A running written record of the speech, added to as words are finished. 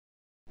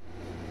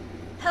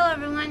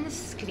everyone,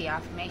 this is Kitty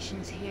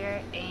Affirmations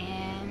here,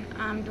 and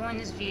I'm doing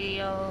this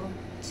video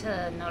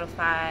to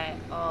notify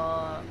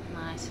all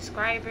my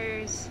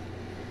subscribers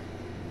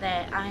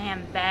that I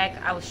am back.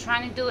 I was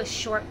trying to do a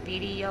short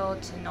video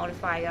to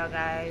notify y'all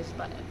guys,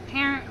 but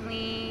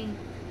apparently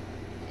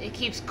it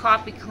keeps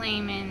copy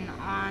claiming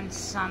on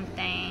some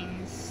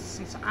things.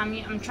 Since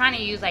I'm trying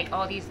to use like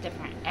all these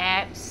different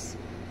apps,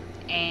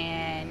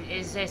 and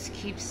it just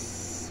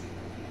keeps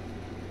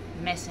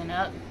messing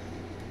up.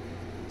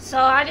 So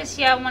I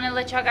want to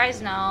let y'all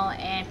guys know,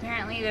 and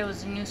apparently there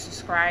was a new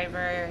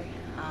subscriber.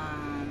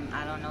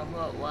 I don't know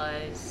who it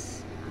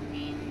was. I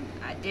mean,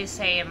 I did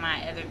say in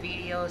my other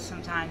videos,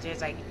 sometimes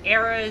there's like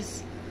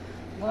errors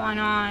going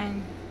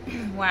on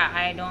where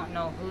I don't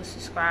know who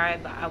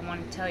subscribed, but I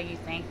want to tell you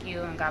thank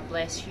you and God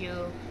bless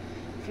you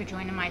for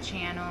joining my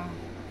channel.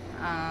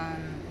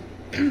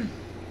 And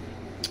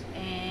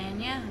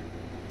yeah,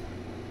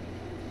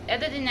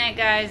 other than that,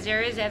 guys,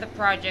 there is other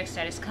projects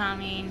that is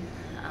coming.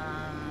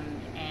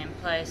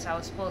 Plus, I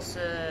was supposed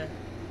to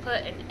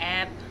put an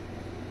app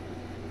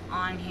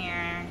on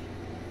here.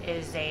 It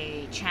is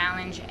a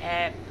challenge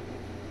app,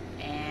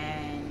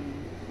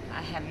 and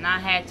I have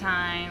not had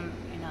time,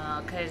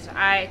 because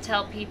I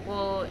tell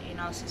people,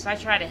 since I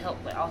try to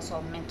help with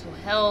also mental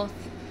health,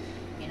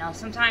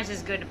 sometimes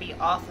it's good to be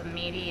off of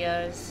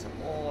medias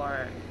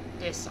or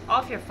just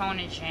off your phone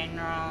in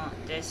general,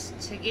 just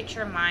to get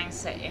your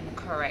mindset in the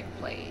correct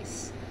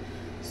place.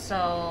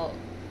 So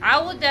I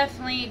will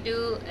definitely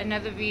do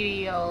another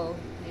video.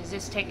 It's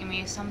just taking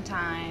me some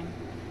time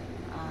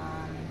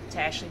to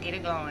actually get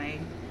it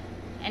going.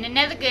 And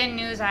another good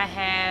news I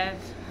have,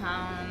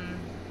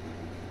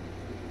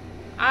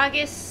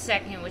 August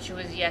 2nd, which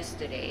was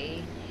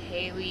yesterday,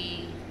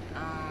 Hailey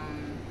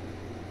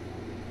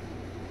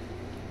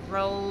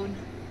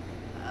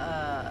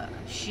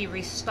she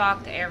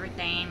restocked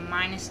everything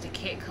minus the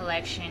kit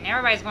collection.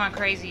 Everybody's going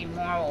crazy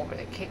more over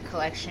the kit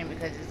collection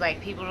because it's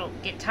like people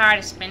don't get tired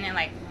of spending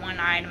like one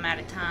item at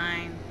a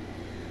time.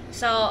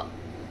 So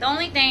the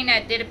only thing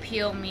that did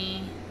appeal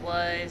me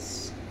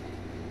was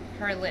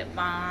her lip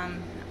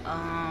balm,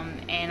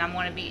 and I'm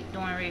going to be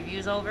doing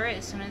reviews over it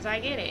as soon as I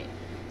get it.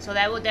 So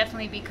that will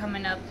definitely be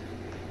coming up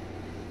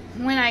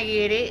when I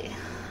get it.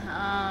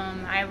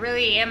 I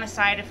really am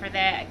excited for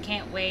that. I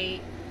can't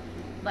wait.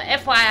 But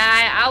FYI,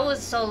 I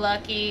was so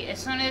lucky. As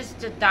soon as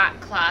the dot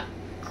clock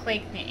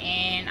clicked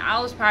in, I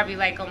was probably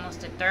like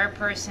almost the third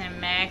person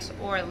max,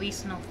 or at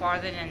least no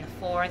farther than the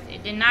fourth.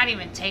 It did not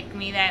even take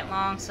me that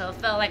long, so it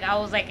felt like I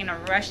was like in a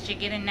rush to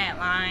get in that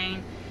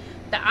line.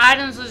 The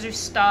items was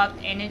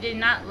restocked, and it did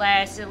not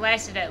last. It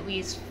lasted at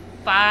least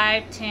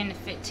 5, 10 to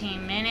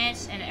 15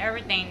 minutes, and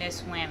everything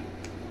just went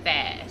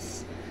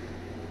fast.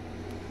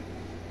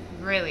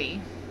 Really.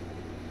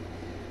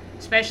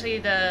 Especially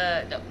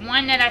the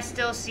one that I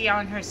still see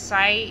on her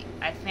site,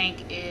 I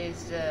think,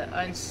 is the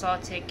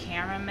unsalted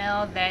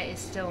caramel. That is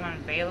still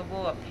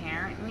unavailable,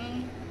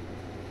 apparently.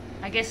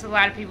 I guess a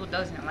lot of people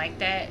doesn't like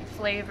that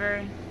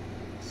flavor.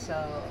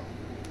 So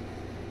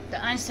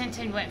the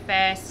unscented went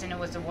fast, and it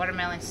was the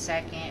watermelon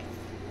second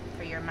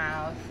for your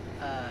mouth.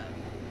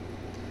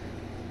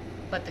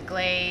 But the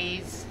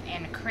glaze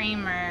and the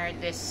creamer,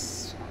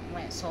 this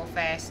went so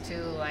fast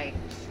too. Like,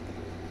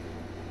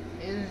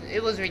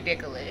 it was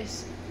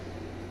ridiculous.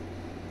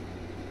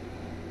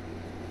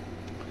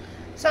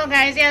 So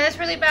guys, yeah, that's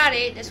really about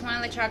it. Just want to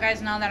let y'all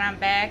guys know that I'm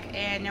back,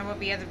 and there will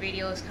be other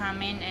videos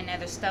coming and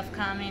other stuff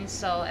coming.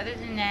 So other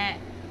than that,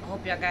 I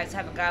hope y'all guys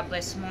have a God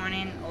bless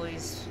morning.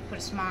 Always put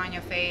a smile on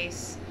your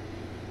face.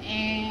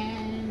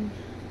 And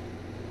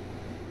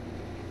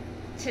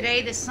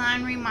today the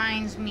sun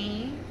reminds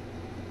me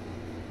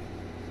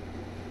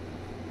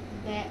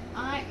that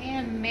I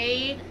am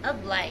made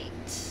of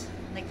light,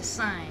 like the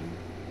sun.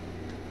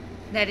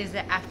 That is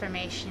the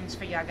affirmations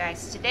for y'all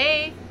guys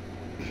today.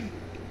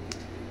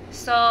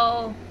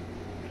 So,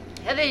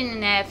 other than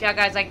that, if y'all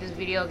guys like this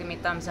video, give me a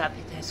thumbs up,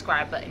 hit the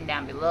subscribe button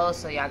down below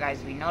so y'all guys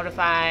be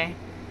notified.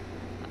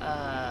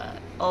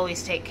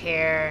 Always take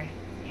care,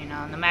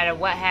 no matter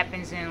what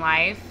happens in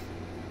life.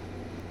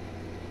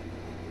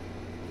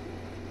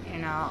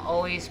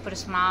 Always put a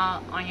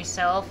smile on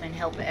yourself and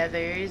help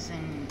others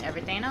and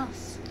everything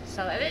else.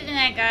 So, other than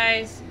that,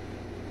 guys,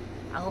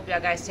 I hope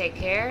y'all guys take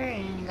care,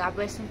 and God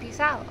bless and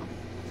peace out.